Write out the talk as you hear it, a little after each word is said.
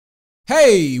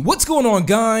Hey, what's going on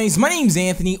guys? My name's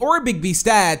Anthony or Big B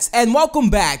Stats and welcome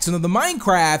back to another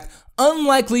Minecraft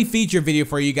unlikely feature video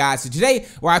for you guys. So today,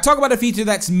 where I talk about a feature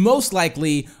that's most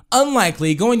likely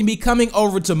unlikely going to be coming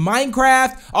over to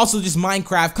Minecraft, also just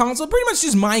Minecraft console, pretty much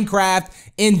just Minecraft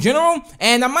in general,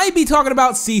 and I might be talking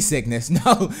about seasickness.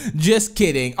 No, just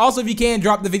kidding. Also, if you can,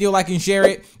 drop the video, like, and share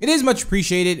it. It is much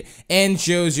appreciated and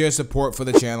shows your support for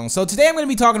the channel. So today I'm going to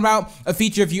be talking about a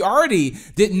feature, if you already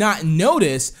did not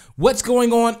notice what's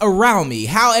going on around me,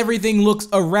 how everything looks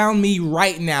around me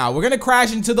right now. We're going to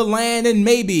crash into the land and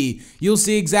maybe you'll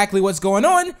see exactly what's going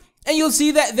on and you'll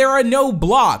see that there are no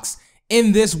blocks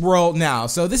in this world now.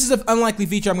 So this is an unlikely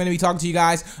feature. I'm going to be talking to you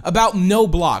guys about no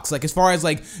blocks, like as far as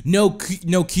like no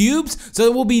cubes. So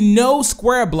there will be no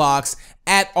square blocks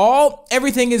at all.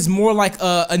 Everything is more like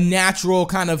a natural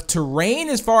kind of terrain,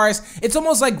 as far as it's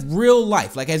almost like real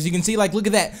life. Like as you can see, like look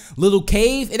at that little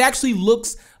cave. It actually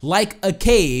looks like a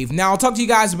cave. Now I'll talk to you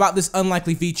guys about this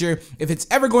unlikely feature if it's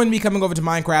ever going to be coming over to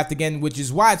Minecraft again, which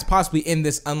is why it's possibly in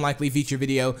this unlikely feature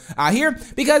video here,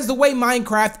 because the way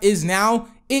Minecraft is now,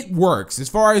 it works. As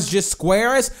far as just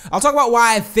squares, I'll talk about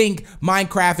why I think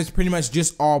Minecraft is pretty much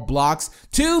just all blocks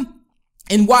too,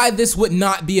 and why this would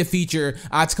not be a feature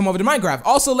to come over to Minecraft.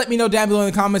 Also, let me know down below in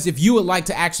the comments if you would like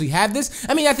to actually have this.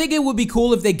 I mean, I think it would be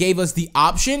cool if they gave us the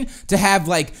option to have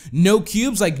like no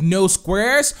cubes, like no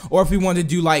squares, or if we wanted to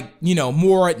do like, you know,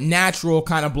 more natural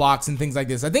kind of blocks and things like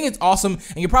this. I think it's awesome,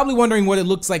 and you're probably wondering what it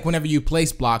looks like whenever you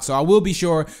place blocks, so I will be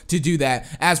sure to do that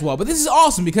as well. But this is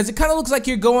awesome because it kind of looks like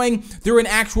you're going through an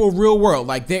actual real world.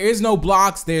 Like there is no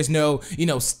blocks, there's no, you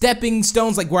know, stepping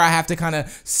stones, like where I have to kind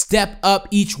of step up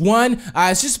each one.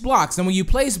 It's just blocks, and when you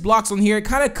place blocks on here, it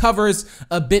kind of covers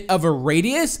a bit of a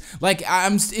radius. Like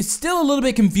it's still a little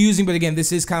bit confusing, but again,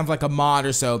 this is kind of like a mod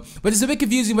or so, but it's a bit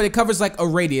confusing, but it covers like a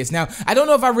radius. Now, I don't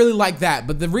know if I really like that,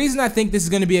 but the reason I think this is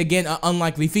going to be, again, an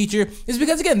unlikely feature is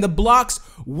because, again, the blocks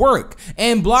work,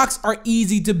 and blocks are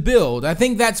easy to build. I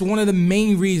think that's one of the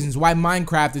main reasons why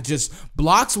Minecraft is just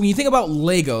blocks. When you think about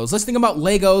Legos, let's think about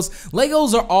Legos.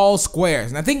 Legos are all squares,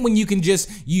 and I think when you can just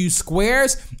use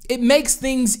squares, it makes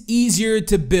things easier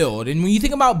to build. And when you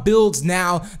think about builds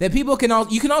now, that people can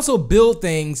you can also build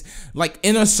things like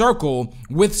in a circle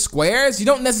with squares. You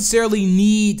don't necessarily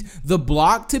need the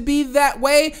block to be that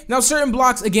way. Now, certain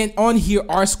blocks, again, on here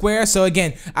are square, so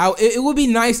again, it would be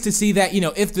nice to see that, you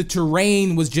know, if the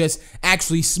terrain was just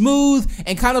actually smooth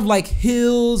and kind of like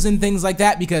hills and things like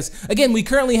that, because again, we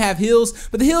currently have hills,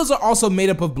 but the hills are also made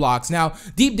up of blocks. Now,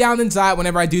 deep down inside,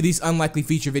 whenever I do these unlikely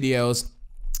feature videos,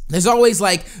 there's always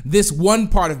like this one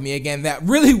part of me, again, that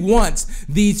really wants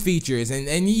these features,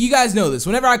 and you guys know this.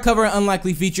 Whenever I cover an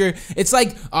unlikely feature, it's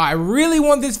like, oh, I really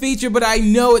want this feature, but I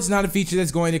know it's not a feature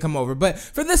that's going to come over. But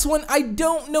for this one, I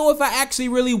don't know if I actually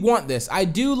really want this. I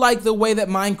do like the way that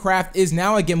Minecraft is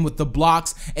now, again, with the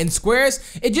blocks and squares.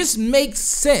 It just makes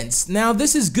sense. Now,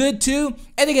 this is good too,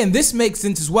 and again, this makes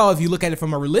sense as well if you look at it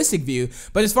from a realistic view.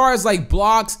 But as far as like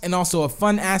blocks and also a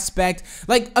fun aspect,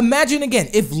 like imagine, again,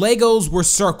 if Legos were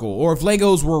circle, or if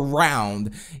Legos were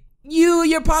round,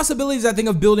 your possibilities, I think,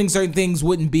 of building certain things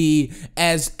wouldn't be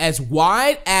as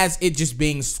wide as it just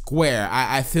being square.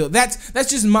 I feel that's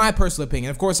just my personal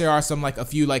opinion. Of course, there are some, like a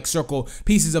few like circle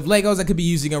pieces of Legos. I could be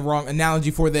using a wrong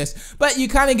analogy for this, but you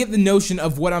kind of get the notion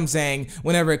of what I'm saying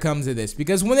whenever it comes to this,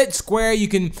 because when it's square,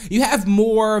 you have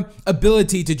more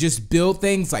ability to just build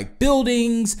things like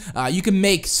buildings. You can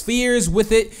make spheres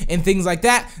with it and things like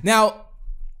that. Now,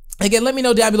 again, let me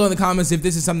know down below in the comments if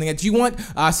this is something that you want.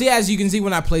 See, as you can see,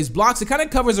 when I place blocks, it kind of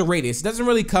covers a radius. It doesn't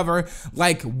really cover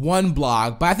like one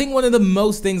block, but I think one of the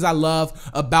most things I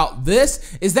love about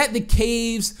this is that the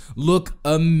caves look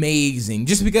amazing,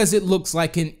 just because it looks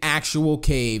like an actual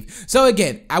cave. So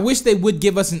again, I wish they would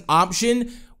give us an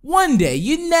option. One day,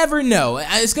 you never know.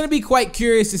 It's going to be quite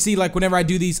curious to see, like, whenever I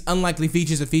do these unlikely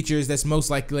features of features that's most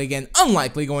likely, again,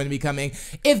 unlikely going to be coming,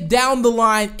 if down the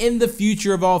line, in the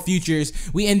future of all futures,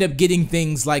 we end up getting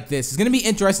things like this. It's going to be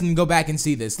interesting to go back and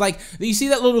see this. Like, you see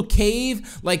that little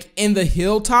cave, like, in the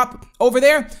hilltop over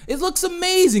there? It looks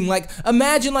amazing. Like,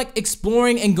 imagine, like,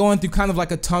 exploring and going through kind of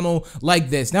like a tunnel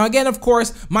like this. Now, again, of course,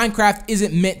 Minecraft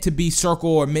isn't meant to be circle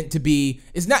or meant to be,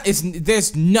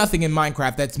 there's nothing in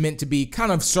Minecraft that's meant to be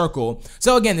kind of circle.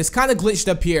 So again, it's kind of glitched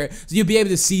up here, so you'll be able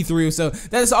to see through. So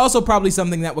that is also probably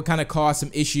something that would kind of cause some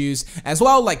issues as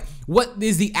well. Like, what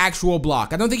is the actual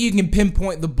block? I don't think you can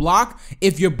pinpoint the block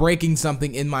if you're breaking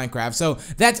something in Minecraft. So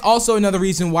that's also another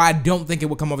reason why I don't think it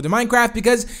will come over to Minecraft,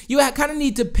 because you kind of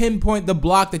need to pinpoint the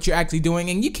block that you're actually doing,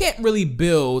 and you can't really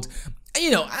build you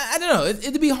know, I don't know.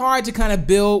 It'd be hard to kind of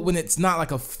build when it's not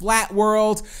like a flat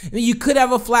world. I mean, you could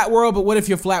have a flat world, but what if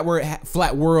your flat world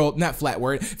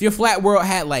if your flat world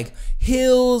had like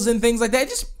hills and things like that? It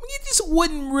just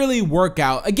wouldn't really work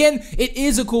out. Again, it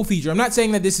is a cool feature. I'm not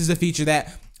saying that this is a feature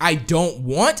that I don't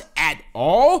want at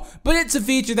all, but it's a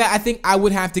feature that I think I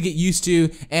would have to get used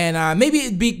to, and maybe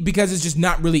it'd be because it's just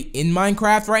not really in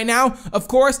Minecraft right now. Of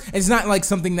course, it's not like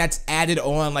something that's added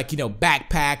on, like, you know,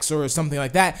 backpacks or something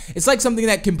like that. It's like something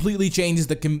that completely changes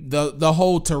the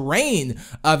whole terrain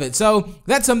of it. So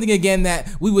that's something, again,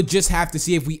 that we would just have to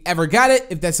see if we ever got it,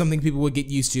 if that's something people would get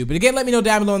used to. But again, let me know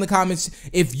down below in the comments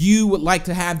if you would like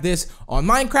to have this on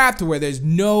Minecraft to where there's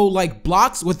no like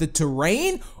blocks with the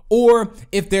terrain, or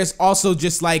if there's also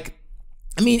just like,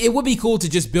 I mean, it would be cool to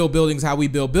just build buildings how we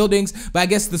build buildings, but I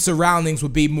guess the surroundings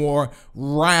would be more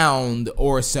round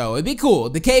or so. It'd be cool.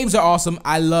 The caves are awesome.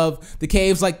 I love the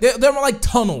caves. Like, they're more like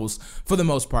tunnels for the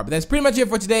most part. But that's pretty much it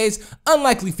for today's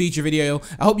unlikely feature video.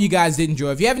 I hope you guys did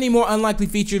enjoy. If you have any more unlikely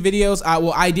feature videos,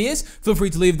 ideas, feel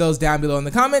free to leave those down below in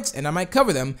the comments, and I might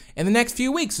cover them in the next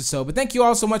few weeks or so. But thank you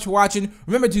all so much for watching.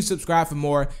 Remember to subscribe for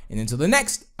more, and until the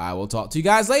next, I will talk to you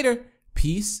guys later.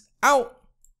 Peace out.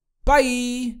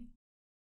 Bye.